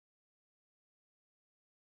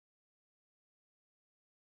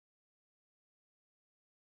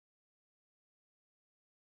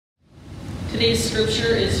Today's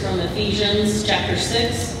scripture is from Ephesians chapter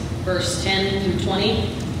 6, verse 10 through 20.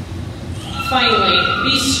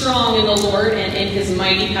 Finally, be strong in the Lord and in his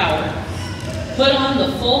mighty power. Put on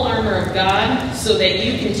the full armor of God so that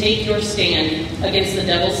you can take your stand against the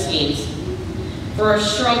devil's schemes. For our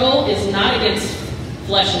struggle is not against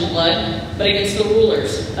flesh and blood, but against the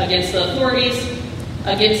rulers, against the authorities,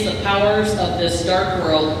 against the powers of this dark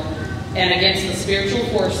world, and against the spiritual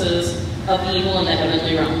forces of evil in the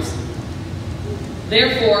heavenly realms.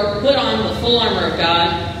 Therefore, put on the full armor of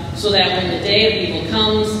God, so that when the day of evil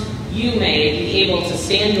comes, you may be able to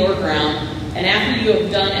stand your ground, and after you have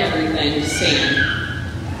done everything, to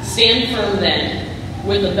stand. Stand firm then,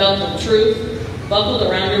 with the belt of truth buckled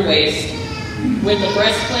around your waist, with the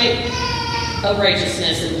breastplate of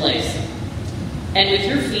righteousness in place, and with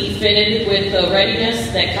your feet fitted with the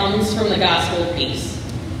readiness that comes from the gospel of peace.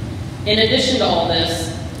 In addition to all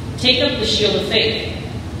this, take up the shield of faith,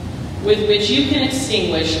 with which you can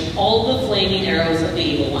extinguish all the flaming arrows of the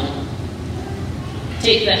evil one.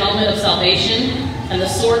 Take the helmet of salvation and the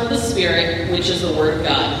sword of the Spirit, which is the word of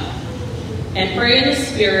God. And pray in the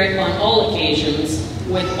Spirit on all occasions,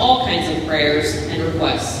 with all kinds of prayers and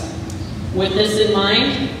requests. With this in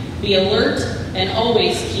mind, be alert and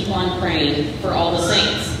always keep on praying for all the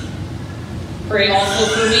saints. Pray also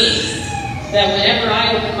for me, that whenever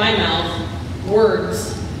I open my mouth,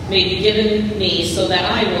 words may be given me so that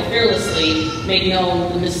I will fearlessly make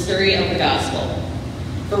known the mystery of the gospel,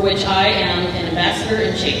 for which I am an ambassador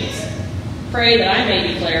in chains. Pray that I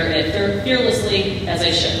may declare it fearlessly as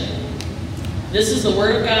I should. This is the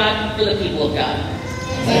word of God for the people of God.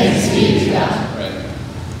 Thanks be to God.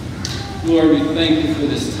 Lord, we thank you for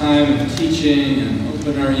this time of teaching, and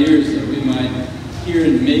open our ears that we might hear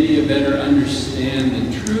and maybe better understand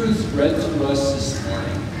the truth read to us this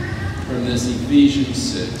morning from this Ephesians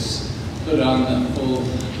 6. Put on the full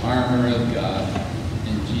armor of God.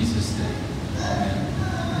 In Jesus' name, amen.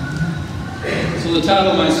 So the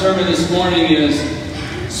title of my sermon this morning is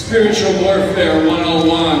Spiritual Warfare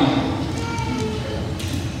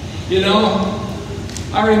 101. You know,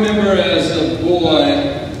 I remember as a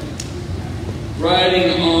boy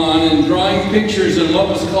writing on and drawing pictures in what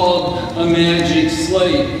was called a magic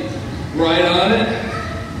slate. Write on it,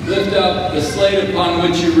 lift up the slate upon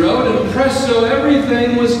which you wrote, and presto,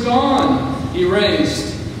 everything was gone,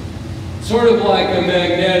 erased. Sort of like a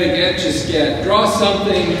magnetic etch-a-sketch. Draw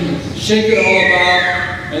something, shake it all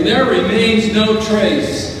about, and there remains no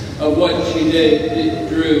trace of what you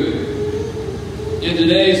drew. In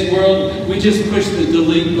today's world, we just push the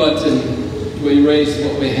delete button to erase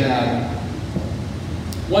what we had.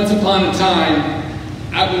 Once upon a time,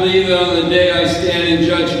 I believe that on the day I stand in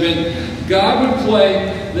judgment, God would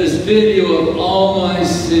play this video of all my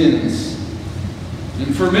sins.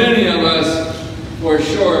 And for many of us, for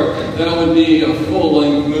sure, that would be a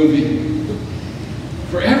full-length movie.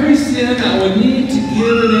 For every sin, I would need to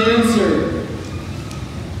give an answer.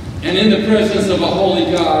 And in the presence of a holy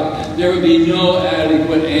God, there would be no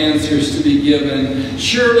adequate answers to be given.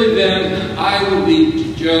 Surely then, I would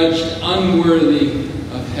be judged unworthy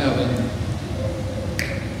of heaven.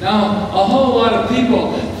 Now, a whole lot of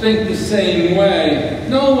people think the same way.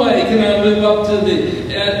 No way can I live up to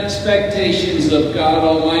the expectations of God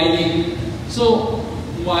Almighty. So,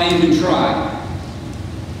 why even try?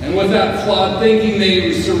 And with that flawed thinking,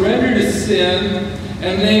 they surrender to sin,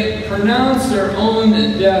 and they pronounce their own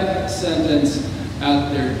death sentence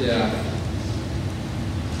at their death.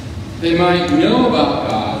 They might know about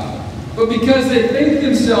God, but because they think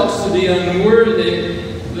themselves to be unworthy,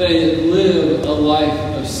 they live a life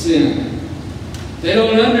of sin. They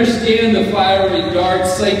don't understand the fiery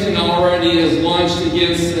darts Satan already has launched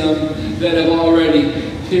against them that have already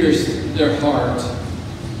pierced their heart.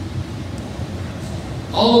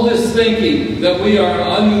 All of this thinking that we are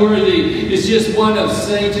unworthy is just one of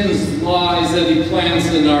Satan's lies that he plants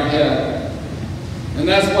in our head. And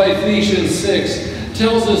that's why Ephesians 6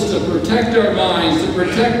 tells us to protect our minds, to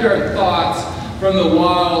protect our thoughts from the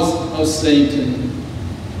wiles of Satan.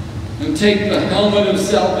 And take the helmet of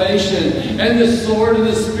salvation and the sword of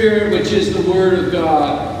the Spirit, which is the Word of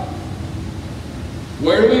God.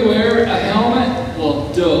 Where do we wear a helmet?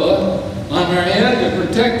 Well, duh. On our head to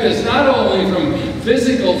protect us not only from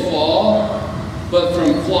physical fall, but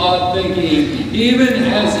from flawed thinking, even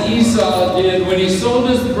as Esau did when he sold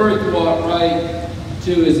his birthright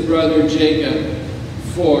to his brother Jacob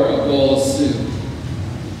for a bowl of soup.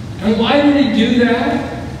 And why did he do that?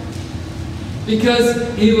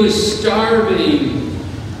 Because he was starving.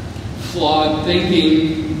 Flawed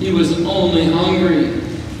thinking, he was only hungry.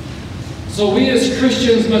 So we as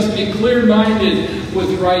Christians must be clear-minded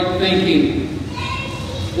with right thinking.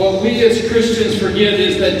 What we as Christians forget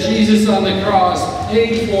is that Jesus on the cross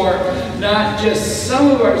paid for not just some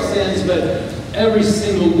of our sins, but every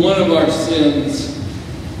single one of our sins.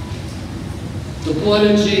 The blood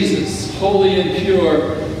of Jesus, holy and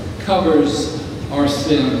pure, covers our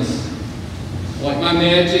sins. Like my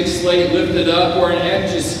magic slate lifted up or an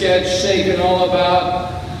Etch-a-Sketch shaken all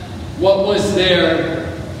about, what was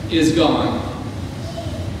there is gone.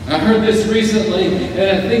 I heard this recently,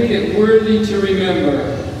 and I think it worthy to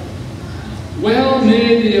remember. Well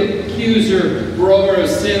may the accuser roar of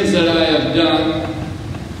sins that I have done.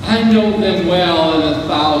 I know them well and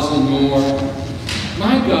 1,000 more.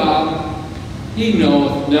 My God, He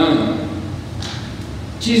knoweth none.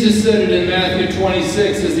 Jesus said it in Matthew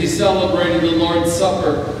 26 as He celebrated the Lord's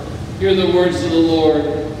Supper. Hear the words of the Lord.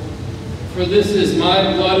 For this is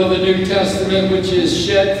my blood of the New Testament, which is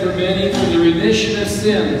shed for many for the remission of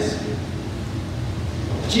sins.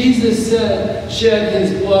 Jesus shed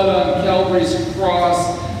His blood on Calvary's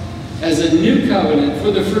cross as a new covenant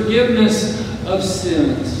for the forgiveness of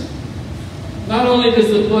sins. Not only does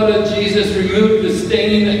the blood of Jesus remove the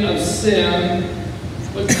stain of sin,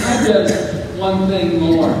 but God does one thing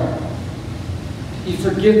more. He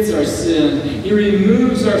forgets our sin. He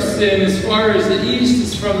removes our sin as far as the east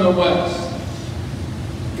is from the west.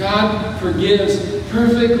 God forgives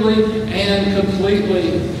perfectly and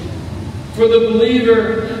completely. For the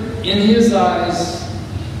believer, in His eyes,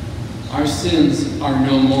 our sins are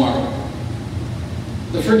no more.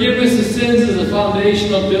 The forgiveness of sins is a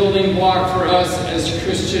foundational building block for us as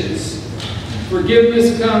Christians.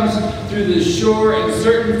 Forgiveness comes through the sure and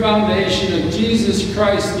certain foundation of Jesus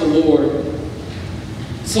Christ the Lord.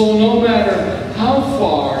 So no matter how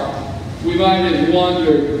far we might have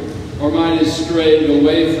wandered or might have strayed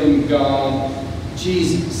away from God,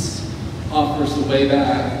 Jesus offers the way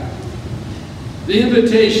back. The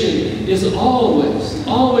invitation is always,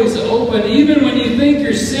 always open, even when you think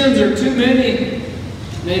your sins are too many,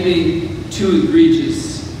 maybe too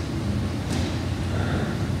egregious.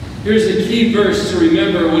 Here's a key verse to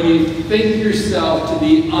remember when you think yourself to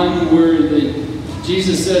be unworthy.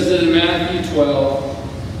 Jesus says it in Matthew 12.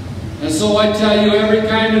 And so I tell you, every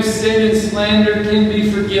kind of sin and slander can be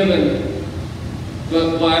forgiven,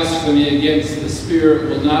 but blasphemy against the Spirit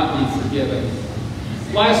will not be forgiven.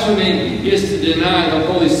 Blasphemy is to deny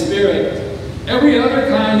the Holy Spirit. Every other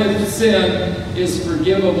kind of sin is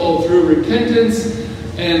forgivable through repentance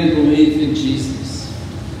and belief in Jesus.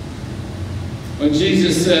 When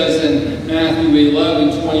Jesus says in Matthew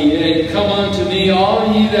 11:28, "Come unto me,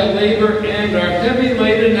 all ye that labor and are heavy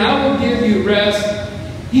laden, and I will give you rest,"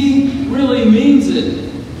 He really means it.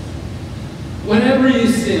 Whenever you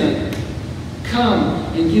sin, come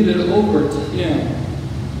and give it over to Him.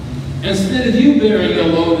 Instead of you bearing the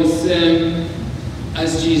load of sin,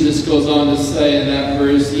 as Jesus goes on to say in that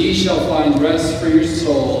verse, "Ye shall find rest for your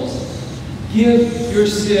souls." Give your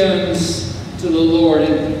sins to the Lord,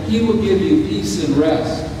 and He will give you peace and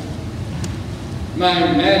rest. My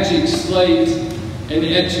magic slate and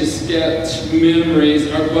Etch-a-Sketch memories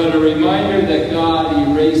are but a reminder that God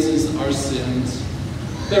erases our sins.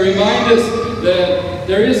 They remind us that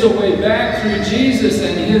there is a way back through Jesus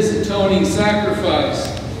and His atoning sacrifice.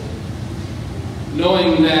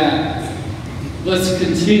 Knowing that, let's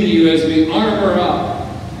continue as we armor up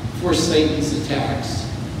for Satan's attacks.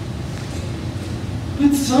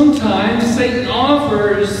 But sometimes Satan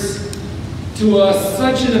offers to us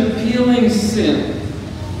such an appealing sin,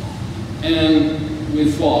 and we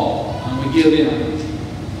fall and we give in.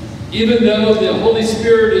 Even though the Holy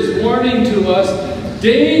Spirit is warning to us,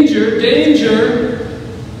 danger, danger,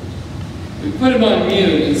 we put Him on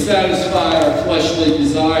mute and satisfy our fleshly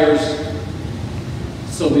desires.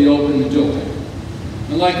 So we open the door.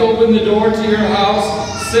 And like open the door to your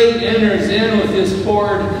house, Satan enters in with his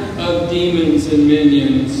horde of demons and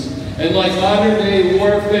minions. And like modern day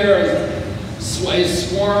warfare,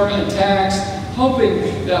 swarm attacks,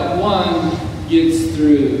 hoping that one gets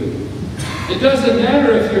through. It doesn't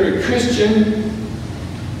matter if you're a Christian.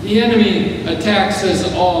 The enemy attacks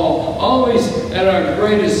us all, always at our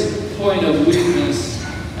greatest point of weakness,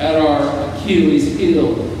 at our Achilles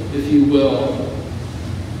heel, if you will.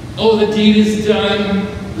 Oh, the deed is done,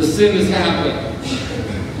 the sin has happened.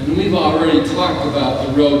 And we've already talked about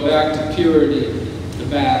the road back to purity, the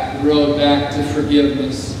road back to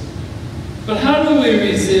forgiveness. But how do we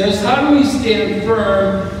resist? How do we stand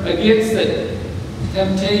firm against the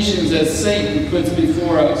temptations that Satan puts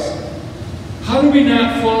before us? How do we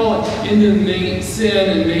not fall into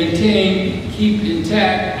sin and keep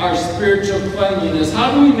intact our spiritual cleanliness?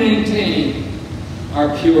 How do we maintain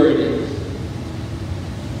our purity?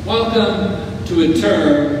 Welcome to a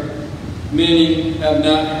term many have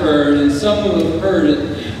not heard, and some who have heard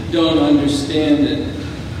it don't understand it.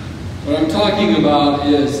 What I'm talking about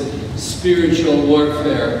is spiritual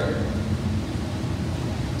warfare.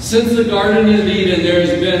 Since the Garden of Eden, there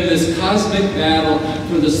has been this cosmic battle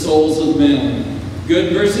for the souls of men.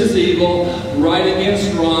 Good versus evil, right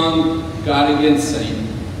against wrong, God against Satan.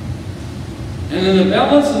 And in the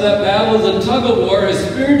balance of that battle is a tug-of-war, a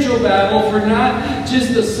spiritual battle for not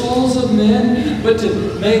just the souls of men, but to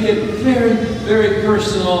make it very, very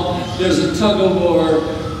personal. There's a tug-of-war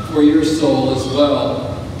for your soul as well.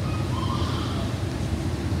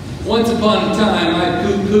 Once upon a time, I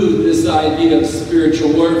poo-pooed this idea of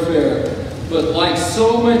spiritual warfare. But like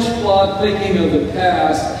so much flawed thinking of the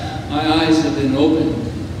past, my eyes have been opened.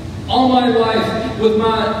 All my life,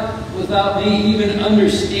 without me even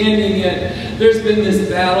understanding it, there's been this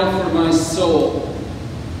battle for my soul.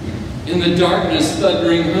 In the darkness,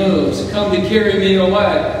 thundering hooves come to carry me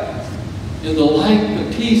away. In the light,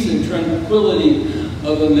 the peace and tranquility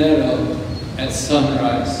of a meadow at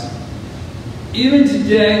sunrise. Even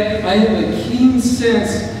today, I have a keen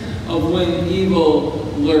sense of when evil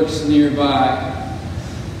lurks nearby.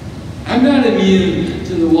 I'm not immune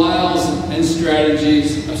to the wiles and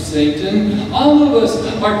strategies of Satan. All of us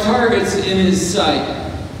are targets in his sight.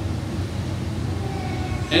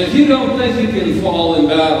 And if you don't think you can fall in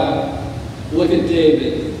battle, look at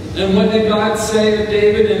David. And what did God say of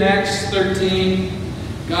David in Acts 13?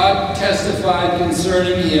 God testified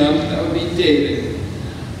concerning him, that would be David.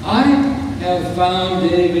 I have found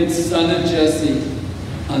David, son of Jesse,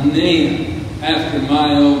 a name after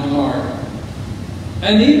my own heart.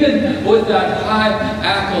 And even with that high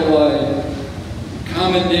accolade,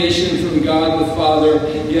 commendation from God the Father,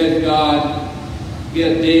 yet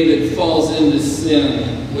David falls into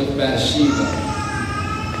sin with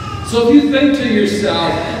Bathsheba. So if you think to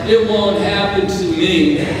yourself, it won't happen to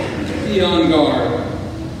me, be on guard.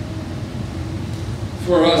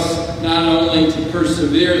 For us not only to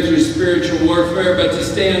persevere through spiritual warfare, but to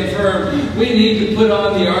stand firm, we need to put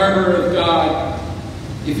on the armor of God.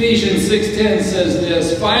 Ephesians 6:10 says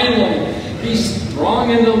this, finally, be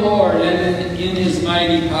strong in the Lord and in his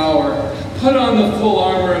mighty power. Put on the full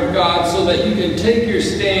armor of God so that you can take your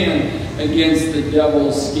stand against the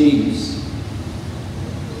devil's schemes.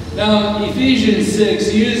 Now, Ephesians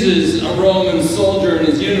 6 uses a Roman soldier in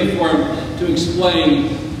his uniform to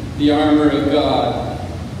explain the armor of God.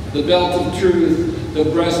 The belt of truth, the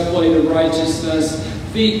breastplate of righteousness,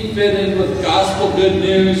 feet fitted with gospel good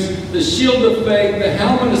news, the shield of faith, the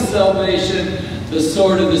helmet of salvation, the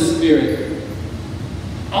sword of the Spirit.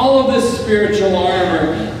 All of this spiritual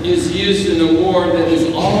armor is used in a war that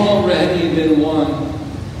has already been won.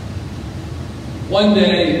 One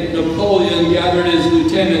day, Napoleon gathered his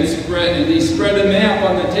lieutenants and he spread a map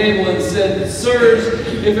on the table and said, sirs,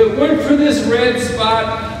 if it weren't for this red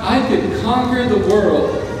spot, I could conquer the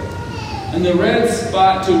world. And the red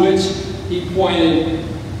spot to which he pointed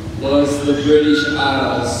was the British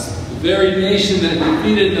Isles, the very nation that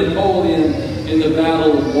defeated Napoleon in the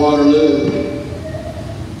Battle of Waterloo.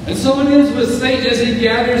 And so it is with Satan as he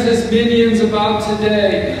gathers his minions about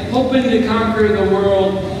today, hoping to conquer the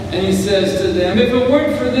world, and he says to them, if it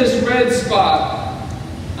weren't for this red spot,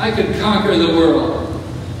 I could conquer the world.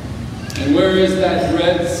 And where is that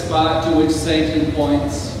red spot to which Satan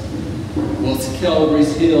points? Well, it's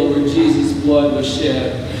Calvary's Hill where Jesus' blood was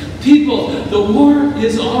shed. People, the war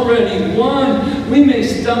is already won. We may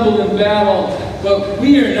stumble in battle, but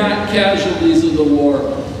we are not casualties of the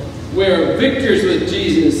war. We are victors with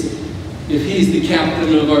Jesus if he's the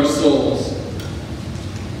captain of our souls.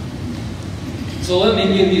 So let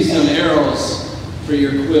me give you some arrows for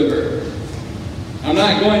your quiver. I'm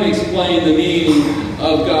not going to explain the meaning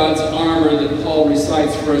of God's armor that Paul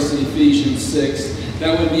recites for us in Ephesians 6.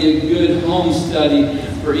 That would be a good home study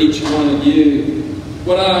for each one of you.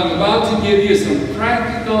 What I'm about to give you is some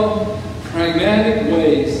practical, pragmatic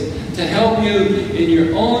ways to help you in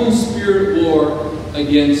your own spirit war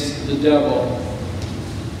against the devil.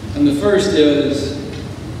 And the first is,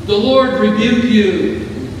 the Lord rebuke you,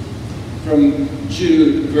 from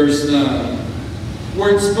Jude, verse 9.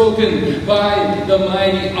 Words spoken by the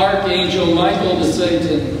mighty archangel Michael to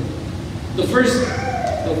Satan. The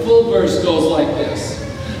full verse goes like this.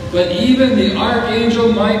 But even the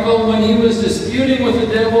archangel Michael, when he was disputing with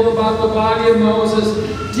the devil about the body of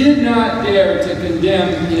Moses, did not dare to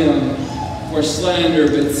condemn him for slander,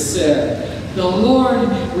 but said, the Lord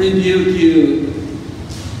rebuke you.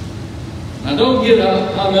 Now don't get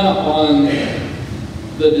hung up on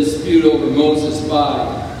the dispute over Moses'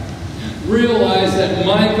 body. Realize that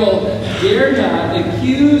Michael dare not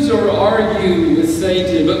accuse or argue with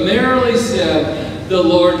Satan, but merely said, the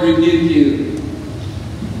Lord rebuke you.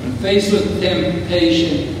 When faced with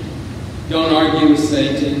temptation, don't argue with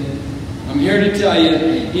Satan. I'm here to tell you,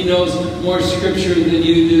 he knows more scripture than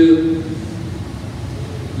you do.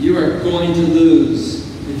 You are going to lose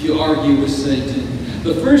if you argue with Satan.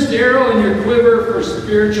 The first arrow in your quiver for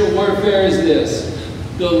spiritual warfare is this: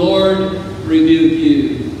 the Lord rebuke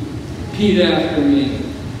you. Repeat after me.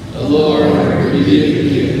 The Lord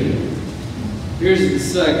rebuke you. Here's the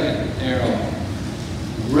second arrow.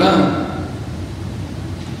 Run.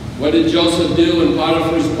 What did Joseph do when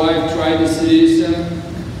Potiphar's wife tried to seduce him?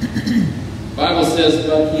 The Bible says,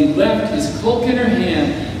 but he left his cloak in her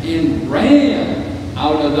hand and ran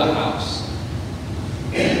out of the house.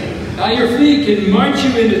 Now your feet can march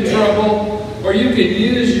you into trouble, or you can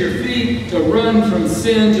use your feet to run from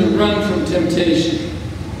sin, to run from temptation.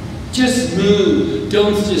 Just move.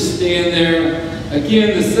 Don't just stand there.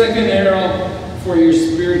 Again, the second arrow for your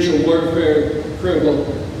spiritual warfare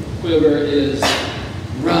quiver is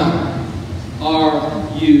run.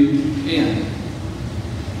 R-U-N.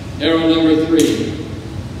 Arrow number 3.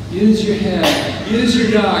 Use your head. Use your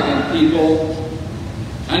noggin, people.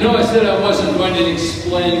 I know I said I wasn't going to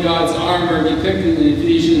explain God's armor depicted in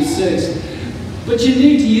Ephesians 6, but you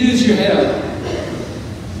need to use your head.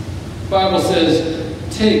 The Bible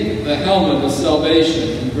says, take the helmet of salvation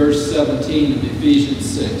in verse 17 of Ephesians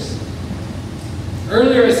 6.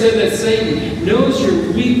 Earlier I said that Satan knows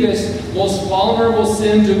your weakest, most vulnerable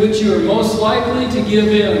sin to which you are most likely to give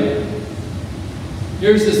in.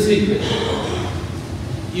 Here's the secret.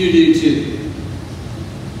 You do too.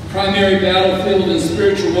 Primary battlefield in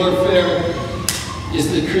spiritual warfare is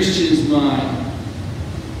the Christian's mind.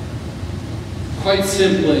 Quite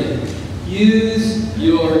simply, use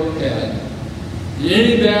your head. In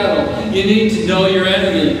any battle, you need to know your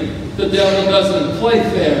enemy. The devil doesn't play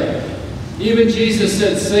fair. Even Jesus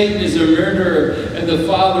said Satan is a murderer and the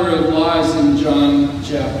father of lies in John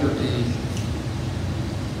chapter 8.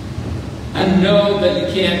 And know that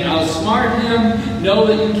you can't outsmart him, know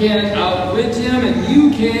that you can't outwit him, and you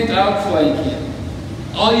can't outflank him.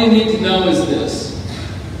 All you need to know is this.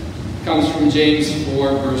 It comes from James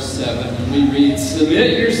 4, verse 7. And we read,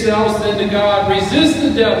 submit yourselves then to God, resist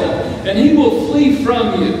the devil, and he will flee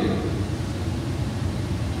from you.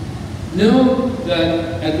 Know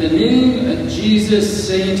that at the name of Jesus,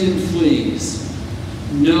 Satan flees.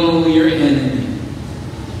 Know your enemy.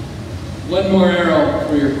 One more arrow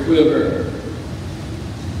for your quiver.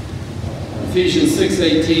 Ephesians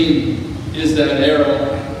 6:18 is that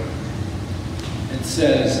arrow. It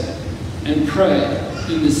says, and pray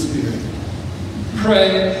in the Spirit.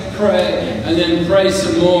 Pray, pray, and then pray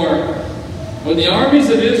some more. When the armies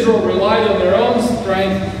of Israel relied on their own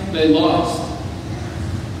strength, they lost.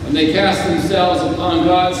 When they cast themselves upon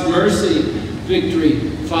God's mercy, victory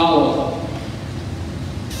followed.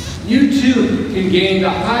 You too can gain the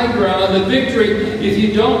high ground, the victory, if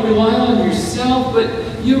you don't rely on yourself, but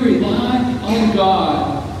you rely on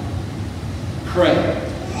God. Pray.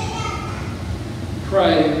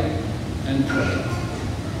 Pray and pray.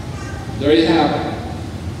 There you have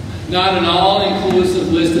it. Not an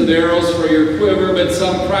all-inclusive list of arrows for your quiver, but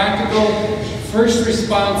some practical first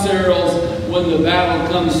response arrows when the battle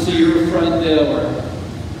comes to your front door.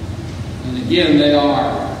 And again, they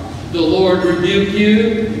are: the Lord rebuke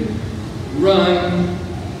you, run,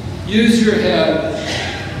 use your head,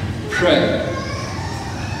 pray.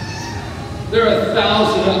 There are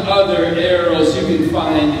 1,000 other arrows you can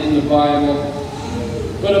find in the Bible.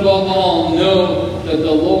 But above all, know that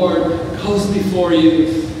the Lord goes before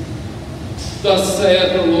you. Thus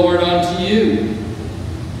saith the Lord unto you,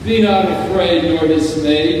 be not afraid nor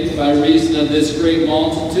dismayed by reason of this great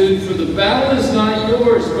multitude, for the battle is not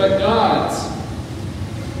yours, but God's.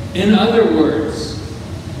 In other words,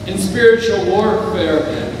 in spiritual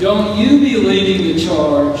warfare, don't you be leading the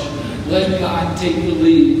charge. Let God take the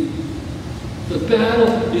lead. The battle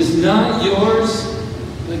is not yours,